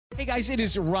Hey guys, it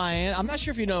is Ryan. I'm not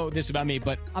sure if you know this about me,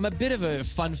 but I'm a bit of a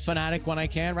fun fanatic when I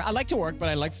can. I like to work, but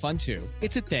I like fun too.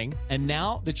 It's a thing. And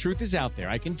now the truth is out there.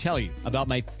 I can tell you about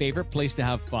my favorite place to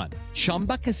have fun.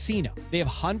 Chumba Casino. They have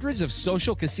hundreds of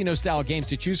social casino style games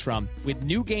to choose from with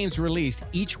new games released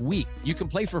each week. You can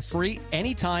play for free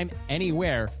anytime,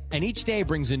 anywhere. And each day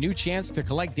brings a new chance to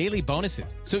collect daily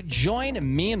bonuses. So join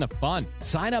me in the fun.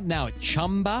 Sign up now at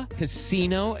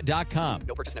ChumbaCasino.com.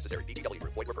 No purchase necessary. VGW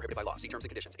Group. Void where prohibited by law. See terms and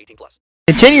conditions. 18+.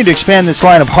 Continue to expand this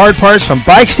line of hard parts from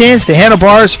bike stands to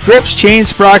handlebars, grips, chains,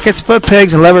 sprockets, foot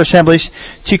pegs, and lever assemblies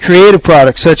to creative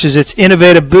products such as its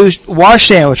innovative Boost wash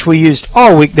stand, which we used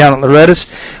all week down at Loretta's.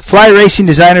 Fly Racing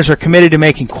designers are committed to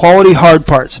making quality hard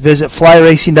parts. Visit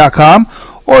flyracing.com,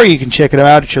 or you can check it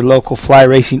out at your local Fly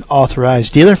Racing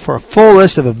authorized dealer for a full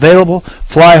list of available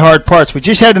Fly hard parts. We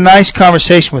just had a nice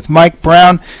conversation with Mike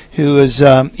Brown, who is,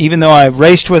 even though I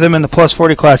raced with him in the plus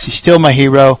 40 class, he's still my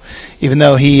hero, even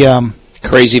though he...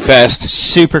 crazy fast.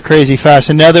 Super crazy fast.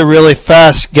 Another really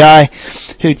fast guy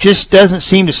who just doesn't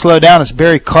seem to slow down is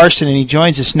Barry Carson, and he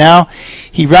joins us now.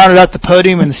 He rounded out the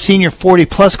podium in the senior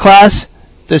 40-plus class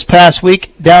this past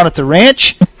week down at the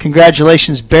ranch.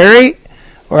 Congratulations, Barry,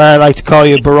 or I like to call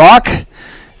you Barack.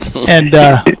 And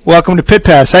welcome to Pit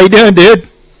Pass. How you doing, dude?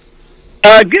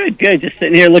 Good. Just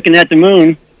sitting here looking at the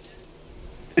moon.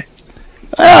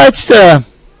 It's a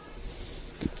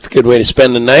good way to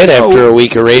spend the night after a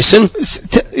week of racing.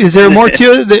 Is there more to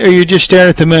it, or are you just staring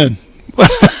at the moon?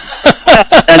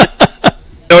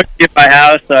 At my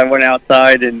house, so I went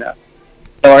outside and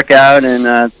work out,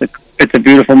 and it's a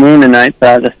beautiful moon tonight, so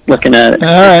I was just looking at it.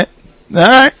 All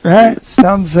right.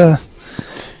 Sounds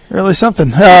really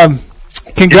something.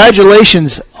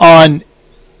 Congratulations on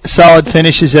solid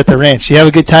finishes at the ranch. Do you have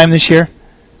a good time this year?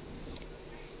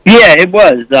 Yeah, it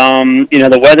was.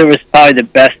 The weather was probably the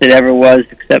best it ever was,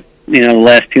 except, the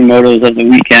last two motos of the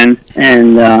weekend,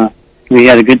 and we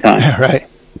had a good time. Right.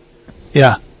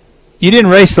 Yeah. You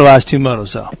didn't race the last two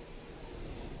motos, though.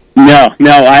 No.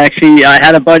 I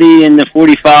had a buddy in the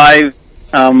 45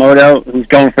 moto who's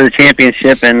going for the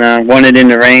championship and won it in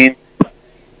the rain,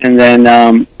 and then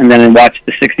I watched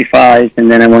the 65,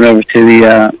 and then I went over to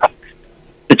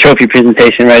the trophy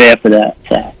presentation right after that.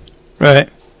 So. Right.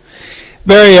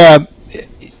 Barry,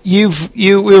 we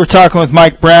were talking with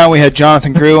Mike Brown. We had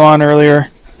Jonathan Grew on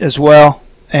earlier as well,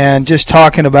 and just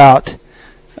talking about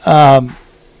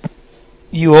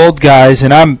you old guys.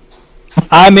 And I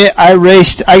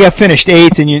got finished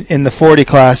 8th in the 40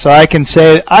 class, so I can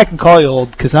call you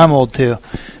old because I'm old too.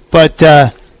 But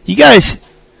you guys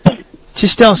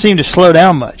just don't seem to slow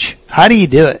down much. How do you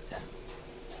do it?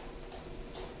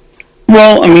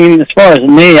 Well, as far as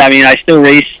me, I still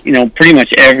race, pretty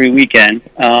much every weekend.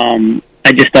 I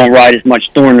just don't ride as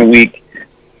much during the week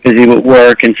because of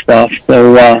work and stuff.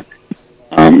 So,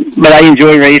 but I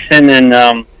enjoy racing, and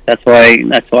that's why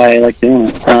I like doing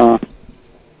it.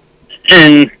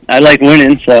 And I like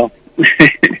winning, so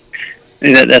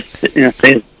that's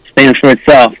stands for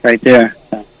itself right there.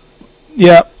 So.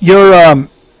 Yeah, you're on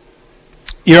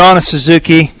a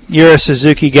Suzuki. You're a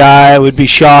Suzuki guy. I would be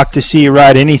shocked to see you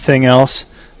ride anything else.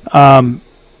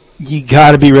 You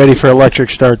got to be ready for electric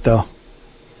start, though.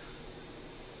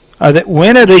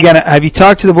 When are they going to – have you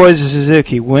talked to the boys at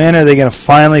Suzuki? When are they going to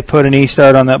finally put an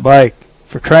e-start on that bike?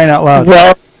 For crying out loud.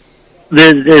 Well,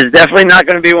 there's definitely not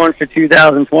going to be one for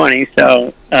 2020,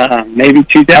 so maybe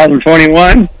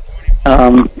 2021.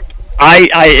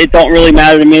 It don't really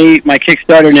matter to me. My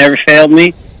Kickstarter never failed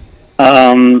me.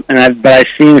 But I've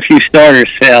seen a few starters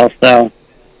fail, so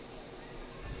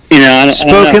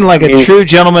Spoken like a true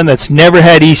gentleman that's never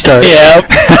had e-start. Yeah.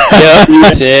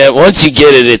 Yeah. Once you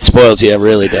get it, it spoils you. It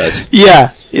really does.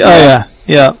 Yeah. Yeah.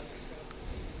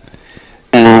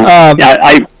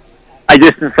 I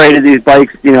just afraid of these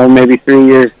bikes. Maybe 3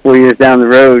 years, 4 years down the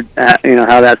road.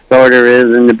 How that starter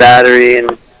is and the battery and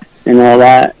all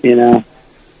that.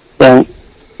 So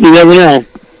you never know.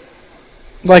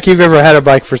 Like you've ever had a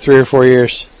bike for 3 or 4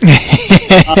 years. No,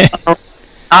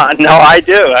 I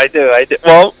do.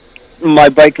 Well, my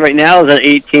bike right now is at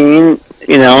 18.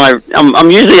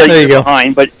 I'm usually a year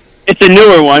behind, but it's a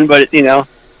newer one. But I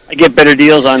get better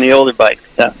deals on the older bikes.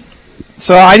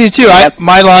 So I do too.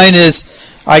 My line is,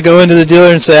 I go into the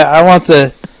dealer and say, I want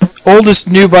the oldest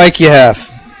new bike you have.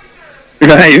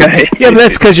 Right. Yeah, but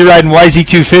that's because you're riding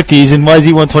YZ250s and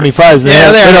YZ125s.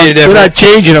 They're not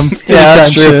changing them. Yeah,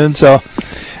 that's true. Soon, so,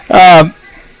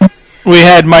 we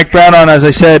had Mike Brown on, as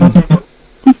I said.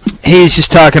 He's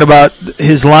just talking about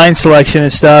his line selection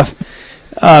and stuff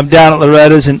down at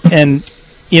Loretta's, and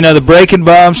the braking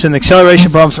bumps and the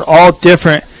acceleration bumps are all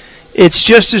different. It's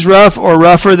just as rough or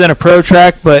rougher than a Pro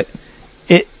Track, but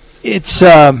it's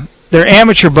they're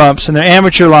amateur bumps and they're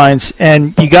amateur lines,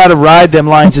 and you got to ride them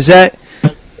lines. Is that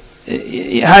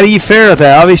how do you fare with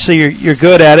that? Obviously, you're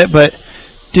good at it, but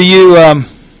do you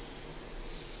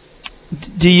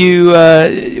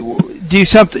do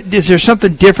something? Is there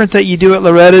something different that you do at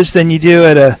Loretta's than you do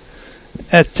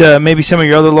at maybe some of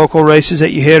your other local races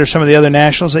that you hit, or some of the other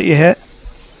nationals that you hit?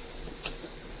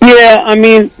 Yeah, I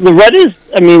mean, Loretta's,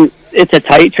 it's a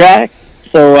tight track,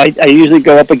 so I usually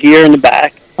go up a gear in the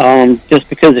back, just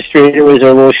because the straightaways are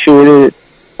a little shorter.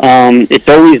 It's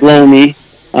always loamy.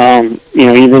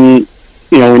 Even,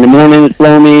 in the morning it's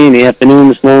loamy, in the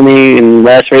afternoon it's loamy, and the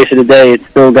last race of the day it's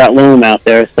still got loam out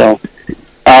there. So,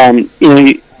 I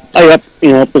up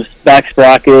the back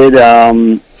sprocket.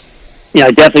 I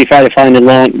definitely try to find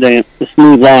the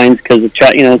smooth lines, because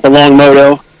it's a long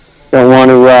moto. Don't want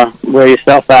to wear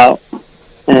yourself out,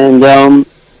 and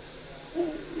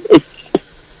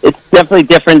it's definitely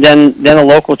different than a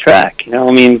local track.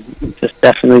 It's just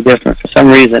definitely different for some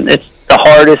reason. It's the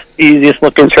hardest, easiest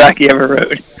looking track you ever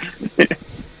rode.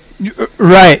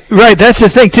 Right. That's the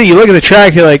thing too. You look at the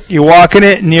track, you're walking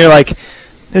it, and you're like,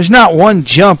 there's not one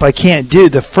jump I can't do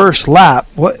the first lap.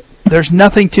 There's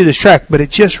nothing to this track, but it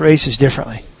just races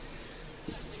differently.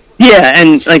 Yeah,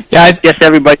 and I guess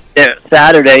everybody there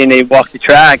Saturday, and they walked the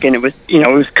track, and it was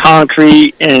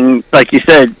concrete, and like you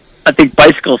said, I think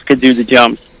bicycles could do the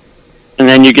jumps. And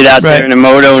then you get out there in a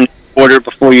moto and order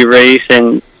before you race,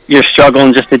 and you're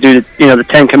struggling just to do the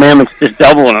 10 Commandments, just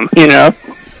doubling them,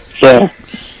 So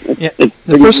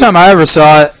the first time I ever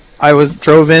saw it, I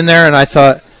drove in there, and I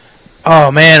thought,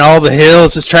 oh man, all the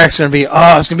hills, this track's going to be, it's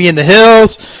going to be in the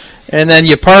hills. And then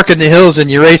you park in the hills and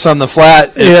you race on the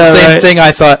flat. It's the same thing.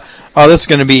 I thought, oh, this is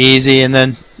going to be easy. And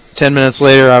then 10 minutes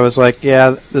later, I was like,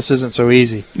 yeah, this isn't so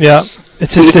easy. Yeah,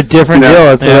 it's just a different deal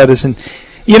at the Edison.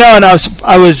 And I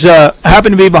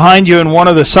happened to be behind you in one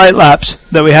of the sight laps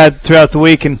that we had throughout the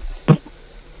week,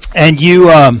 and you,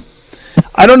 I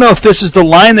don't know if this is the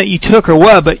line that you took or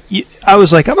what, but I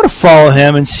was like, I'm going to follow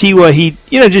him and see what he,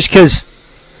 just because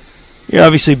you're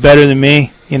obviously better than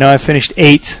me. I finished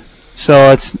 8th.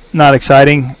 So it's not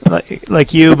exciting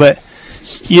like you, but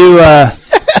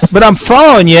but I'm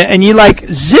following you, and you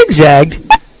zigzagged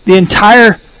the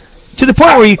entire, to the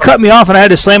point where you cut me off, and I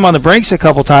had to slam on the brakes a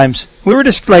couple times. We were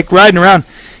just riding around.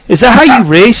 Is that how you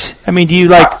race? Do you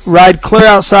ride clear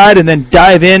outside and then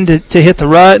dive in to hit the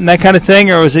rut and that kind of thing,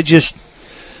 or was it just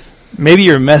maybe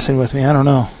you're messing with me? I don't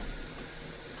know.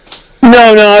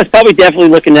 No, I was probably definitely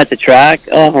looking at the track.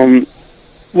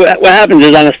 What happens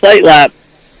is on a sight lap,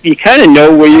 you kind of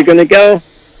know where you're going to go.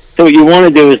 So what you want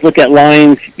to do is look at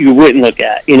lines you wouldn't look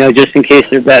at, just in case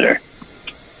they're better.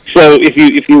 So if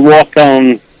you walk,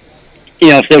 so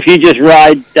if you just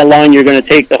ride the line you're going to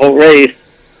take the whole race,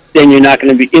 then you're not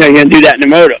going to be, you're going to do that in the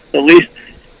moto. So at least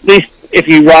if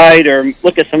you ride or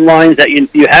look at some lines that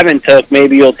you haven't took,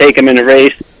 maybe you'll take them in a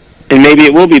race, and maybe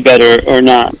it will be better or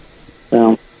not.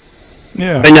 So,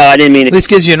 yeah. But no, I didn't mean it. This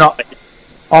gives you an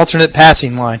alternate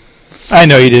passing line. I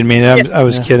know you didn't mean it. I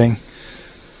was kidding.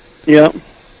 Yeah.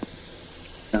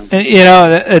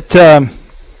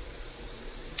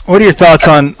 What are your thoughts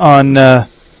on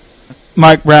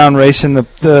Mike Brown racing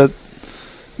that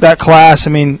class?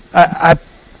 I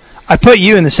put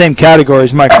you in the same category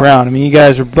as Mike Brown. You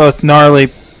guys are both gnarly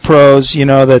pros.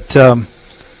 That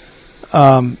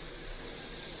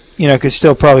could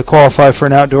still probably qualify for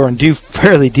an outdoor and do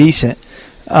fairly decent.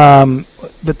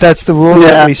 But that's the rules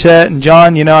that we set. And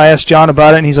John, I asked John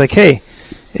about it, and he's like, "Hey,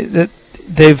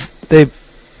 they've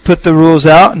put the rules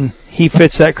out, and he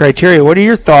fits that criteria." What are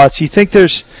your thoughts? You think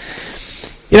there's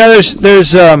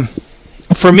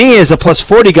for me as a plus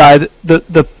 40 guy,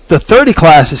 the 30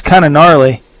 class is kind of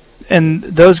gnarly, and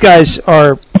those guys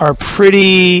are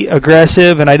pretty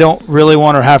aggressive, and I don't really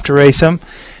want to have to race them.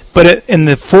 But in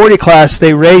the 40 class,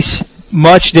 they race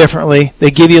much differently. They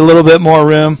give you a little bit more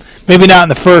room. Maybe not in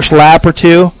the first lap or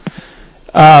two,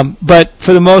 but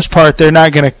for the most part, they're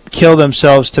not going to kill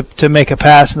themselves to make a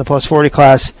pass in the plus 40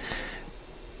 class.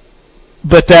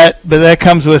 But that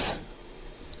comes with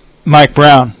Mike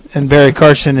Brown and Barry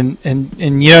Carson, and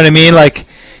you know what I mean?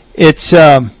 It's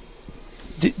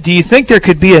do you think there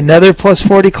could be another plus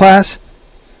 40 class?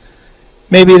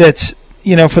 Maybe that's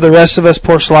for the rest of us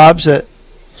poor slobs that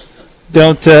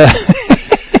don't.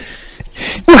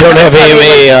 Don't have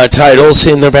AMA titles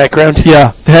in their background?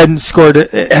 Yeah, haven't scored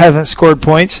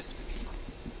points.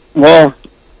 Well,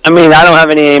 I don't have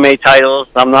any AMA titles.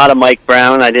 I'm not a Mike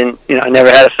Brown. I didn't, I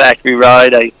never had a factory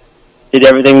ride. I did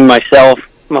everything myself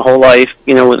my whole life,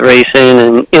 with racing,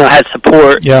 and had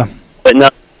support. Yeah. But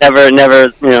never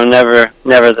the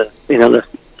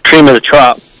cream of the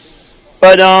crop.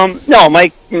 But no,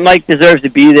 Mike deserves to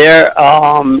be there.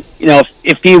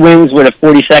 If he wins with a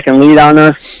 40-second lead on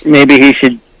us, maybe he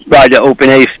should ride the Open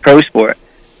Ace Pro Sport.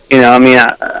 I mean,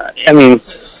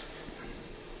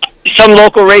 some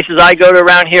local races I go to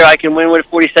around here, I can win with a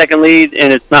 40-second lead,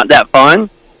 and it's not that fun.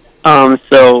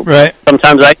 So right.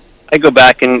 Sometimes I go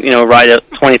back and ride a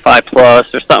 25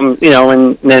 plus or something,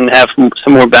 and then have some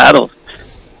more battles.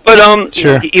 But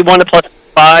sure. He won a plus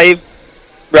 5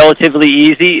 relatively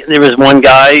easy. There was one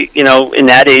guy, in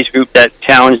that age group that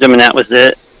challenged him, and that was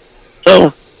it.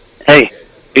 So, hey,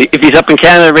 if he's up in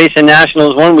Canada racing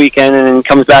nationals one weekend and then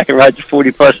comes back and rides a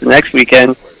 40 plus the next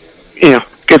weekend,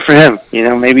 good for him.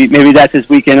 Maybe that's his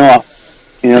weekend off.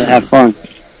 To have fun.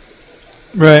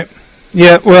 Right.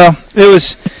 Yeah. Well, it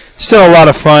was still a lot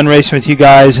of fun racing with you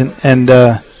guys, and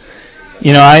I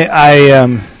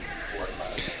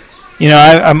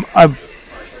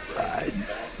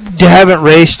haven't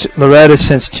raced Loretta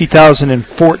since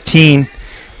 2014,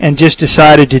 and just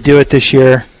decided to do it this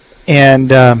year.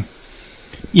 And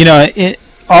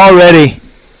already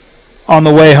on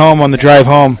the way home, on the drive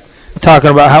home, talking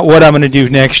about what I'm going to do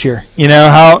next year.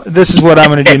 How this is what I'm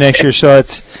going to do next year. So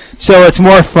it's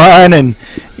more fun, and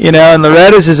and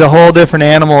Loretta's is a whole different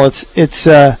animal. It's just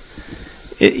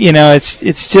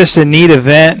a neat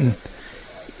event,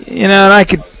 and I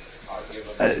could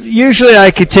usually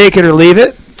I could take it or leave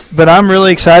it, but I'm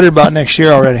really excited about next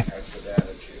year already.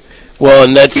 Well,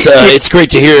 and that's it's great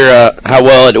to hear how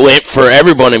well it went for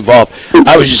everyone involved.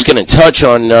 I was just going to touch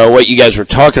on what you guys were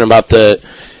talking about, be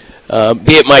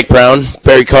it Mike Brown,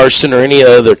 Barry Carson, or any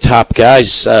other top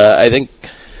guys. I think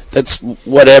that's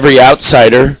what every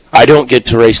outsider. I don't get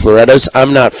to race Loretta's.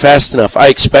 I'm not fast enough. I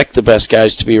expect the best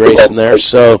guys to be racing there.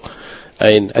 So,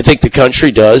 I think the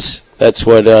country does. That's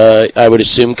what I would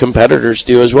assume competitors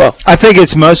do as well. I think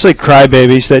it's mostly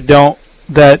crybabies that don't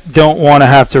want to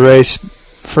have to race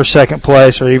for second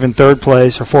place or even third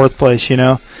place or fourth place.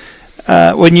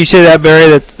 Wouldn't you say that, Barry?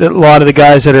 That a lot of the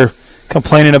guys that are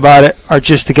complaining about it are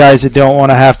just the guys that don't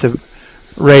want to have to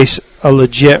race a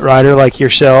legit rider like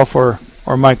yourself or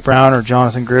Mike Brown or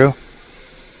Jonathan Grew?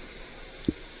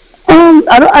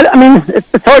 I mean,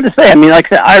 it's hard to say. I mean, like I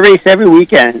said, I race every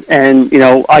weekend, and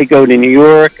I go to New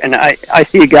York, and I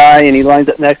see a guy, and he lines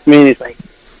up next to me, and he's like,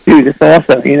 "Dude, it's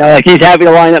awesome!" Like he's happy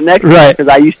to line up next to me because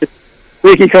I used to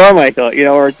Ricky Carmichael,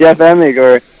 or Jeff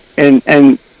Emig, and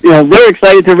they're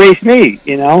excited to race me,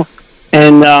 and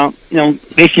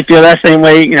makes you feel that same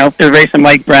way, if they're racing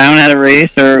Mike Brown at a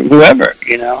race or whoever,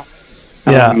 Yeah,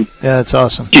 that's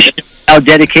awesome. Just how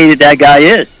dedicated that guy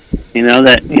is.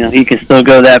 That he can still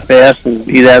go that fast and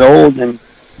be that old and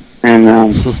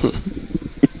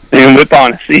whip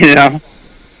on us.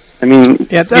 I mean,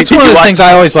 yeah, that's one of the things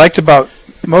I always liked about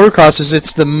motocross is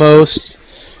it's the most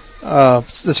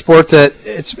the sport that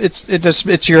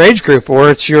it's your age group or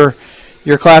it's your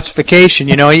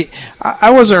classification. I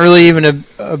wasn't really even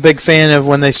a big fan of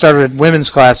when they started women's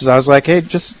classes. I was like, hey,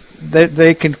 just.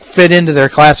 They can fit into their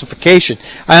classification.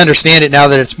 I understand it now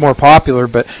that it's more popular,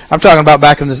 but I'm talking about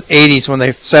back in the 80s,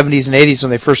 70s and 80s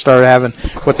when they first started having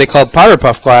what they called Powder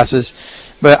Puff classes.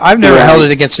 But I've never held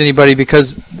it against anybody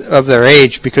because of their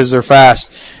age, because they're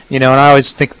fast. And I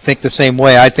always think the same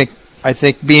way. I think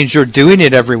being you're doing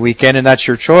it every weekend and that's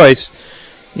your choice,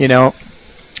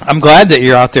 I'm glad that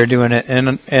you're out there doing it,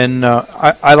 and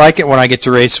I like it when I get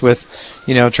to race with,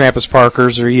 Trampus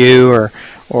Parkers or you or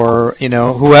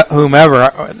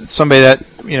whomever, somebody that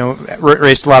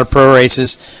raced a lot of pro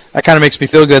races. That kind of makes me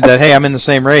feel good that hey, I'm in the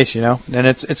same race, and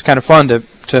it's kind of fun to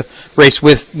race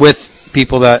with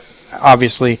people that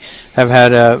obviously have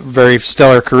had a very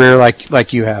stellar career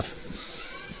like you have.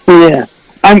 Yeah,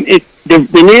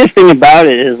 the neatest thing about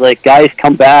it is like guys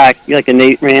come back like a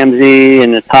Nate Ramsey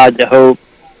and a Todd DeHope.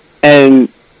 And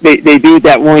they do it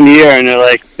that 1 year, and they're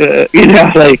like,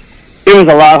 like it was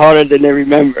a lot harder than they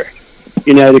remember,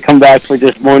 to come back for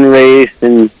just one race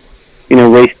and,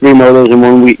 race 3 motos in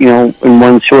 1 week, in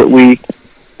one short week,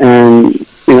 and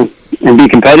and be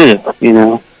competitive,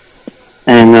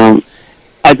 And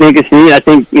I think it's neat. I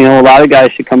think a lot of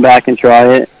guys should come back and try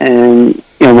it, and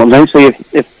eventually,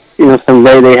 if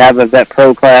someday they have a vet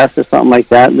pro class or something like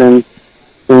that, then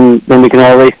we can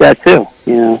all race that too,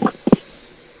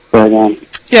 But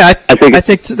yeah, I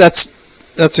think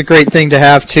that's a great thing to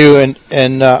have too,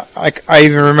 and I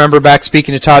even remember back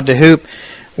speaking to Todd DeHoop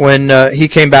when he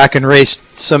came back and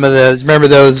raced some of the. Remember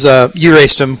those? You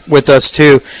raced them with us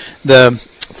too, the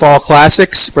Fall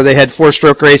Classics where they had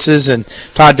 4-stroke races, and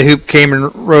Todd DeHoop came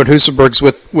and rode Husselbergs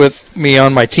with me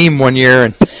on my team one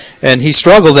year, and he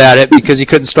struggled at it because he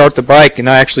couldn't start the bike, and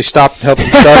I actually stopped and helped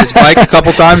him start his bike a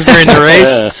couple times during the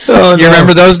race. You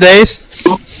remember those days?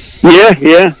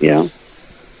 Yeah. Yeah.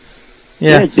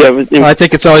 Well, I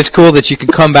think it's always cool that you can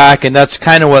come back, and that's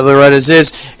kind of what Loretta's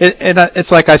is.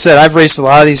 It's like I said, I've raced a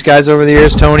lot of these guys over the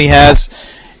years. Tony has,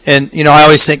 and I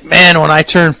always think, man, when I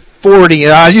turn 40,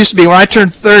 I used to be when I turn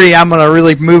 30, I'm going to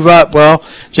really move up. Well,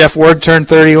 Jeff Ward turned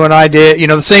 30 when I did.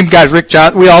 The same guys, Rick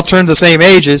John, we all turned the same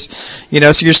ages. So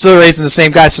you're still racing the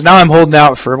same guys. So now I'm holding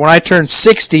out for when I turn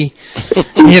 60.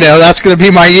 That's going to be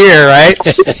my year, right?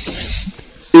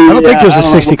 I don't think there's a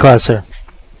 60 class there.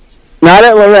 Not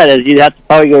at Loretta's. You'd have to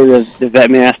probably go to the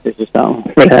Vet Masters or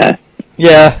something for that.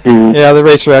 Yeah, the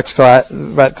Race Rex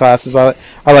vet classes. I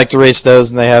like to race those,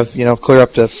 and they have clear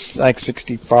up to like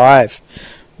 65,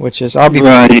 which is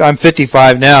I'm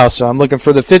 55 now, so I'm looking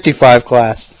for the 55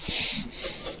 class.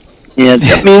 Yeah,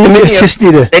 I mean just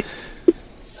need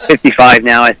 55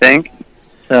 now, I think.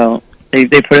 So they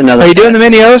put another. Are you doing the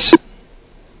Mini-O's?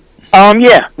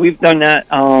 Yeah, we've done that.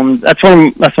 That's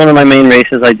one of my main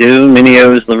races I do.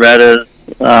 Mini-O's, Loretta's,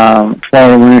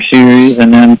 Florida Winter Series,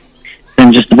 and then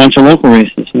just a bunch of local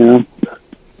races, and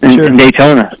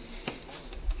Daytona.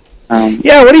 What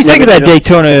do you think of that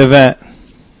Daytona event?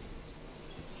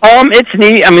 It's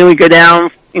neat. I mean, we go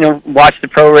down, watch the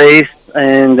pro race,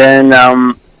 and then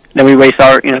we race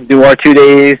do our 2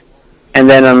 days, and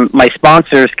then my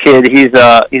sponsor's kid, he's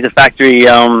a factory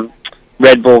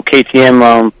Red Bull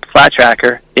KTM flat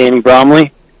tracker, Danny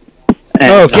Bromley.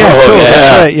 And, cool.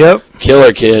 That's right. Yep.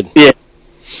 Killer kid. Yeah.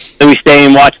 So we stay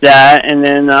and watch that, and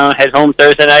then head home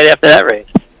Thursday night after that race.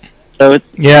 So it's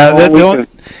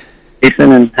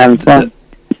racing and having fun.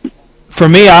 For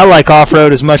me, I like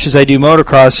off-road as much as I do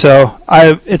motocross, so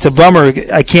it's a bummer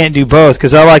I can't do both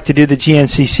because I like to do the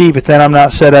GNCC, but then I'm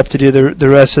not set up to do the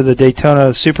rest of the Daytona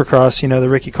Supercross, the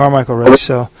Ricky Carmichael race.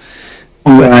 So,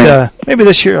 but maybe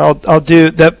this year I'll do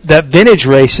that vintage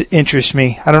race. Interests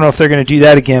me. I don't know if they're going to do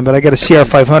that again, but I got a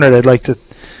CR500 I'd like to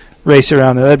race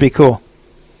around there. That'd be cool.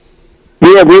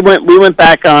 Yeah, we went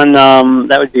back on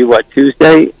that would be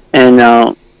Tuesday and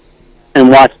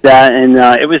watched that, and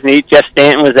it was neat. Jeff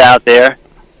Stanton was out there.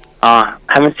 I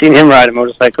haven't seen him ride a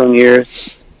motorcycle in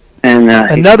years. And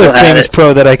another famous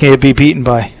pro that I can be beaten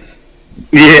by.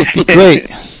 Yeah, great.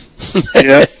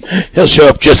 Yeah, he'll show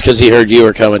up just because he heard you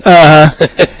were coming. Barry,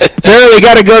 we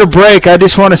got to go to break. I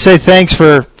just want to say thanks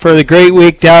for the great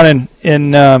week down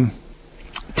in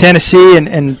Tennessee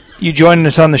and you joining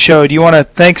us on the show. Do you want to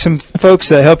thank some folks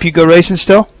that help you go racing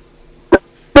still?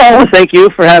 Well, thank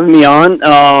you for having me on.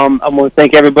 I want to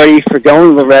thank everybody for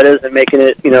going to Loretta's and making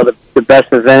it, the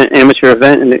best amateur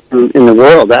event in the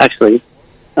world, actually.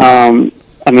 I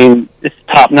mean, it's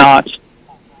top notch.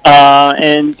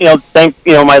 And thank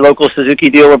my local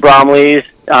Suzuki dealer Bromley's.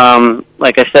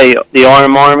 Like I say, the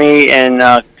Army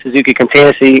and Suzuki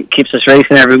Companioncy keeps us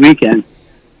racing every weekend.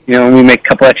 We make a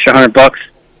couple extra $100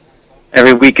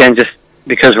 every weekend just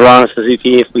because we're on a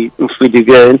Suzuki if we do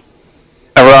good.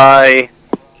 Arai,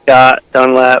 Scott,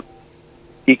 Dunlap,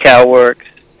 Decal Works,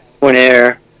 Twin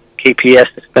Air, KPS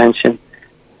Suspension,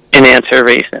 and Answer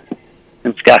Racing,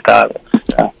 and Scott Goggles.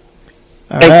 So,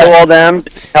 thanks to all them.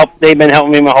 They've been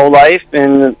helping me my whole life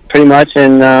and pretty much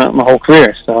in my whole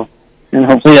career. So, and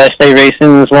hopefully I stay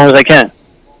racing as long as I can.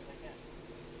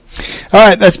 All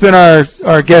right, that's been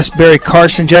our guest, Barry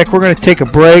Carson. Jack, we're going to take a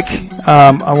break.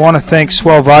 I want to thank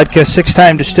Swell Vodka,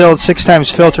 6-time distilled, 6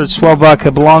 times filtered. Swell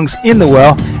Vodka belongs in the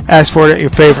well. Ask for it at your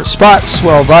favorite spot.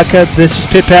 Swell Vodka. This is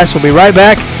Pit Pass. We'll be right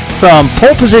back from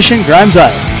Pole Position, Grimes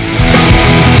Island.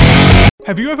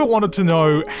 Have you ever wanted to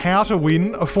know how to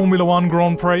win a Formula One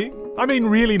Grand Prix? I mean,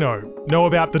 really know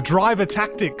about the driver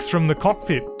tactics from the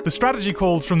cockpit, the strategy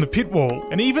calls from the pit wall,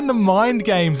 and even the mind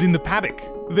games in the paddock.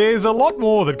 There's a lot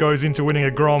more that goes into winning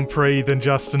a Grand Prix than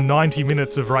just 90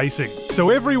 minutes of racing. So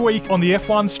every week on the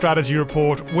F1 Strategy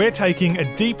Report, we're taking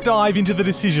a deep dive into the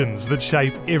decisions that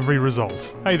shape every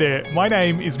result. Hey there, my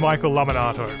name is Michael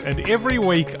Laminato, and every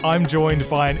week I'm joined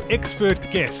by an expert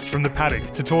guest from the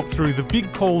paddock to talk through the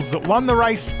big calls that won the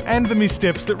race and the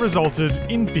missteps that resulted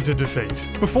in bitter defeat.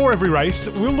 Before every race,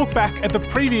 we'll look back at the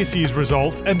previous year's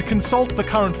result and consult the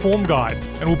current form guide,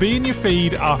 and we'll be in your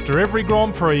feed after every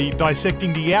Grand Prix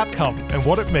dissecting the outcome and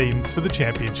what it means for the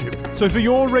championship. So for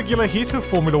your regular hit of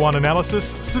Formula One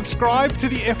analysis, subscribe to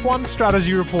the F1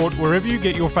 Strategy Report wherever you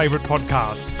get your favourite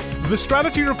podcasts. The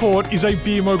Strategy Report is a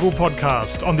Beer Mogul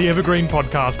podcast on the Evergreen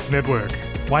Podcasts Network.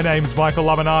 My name's Michael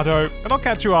Laminato, and I'll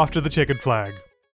catch you after the checkered flag.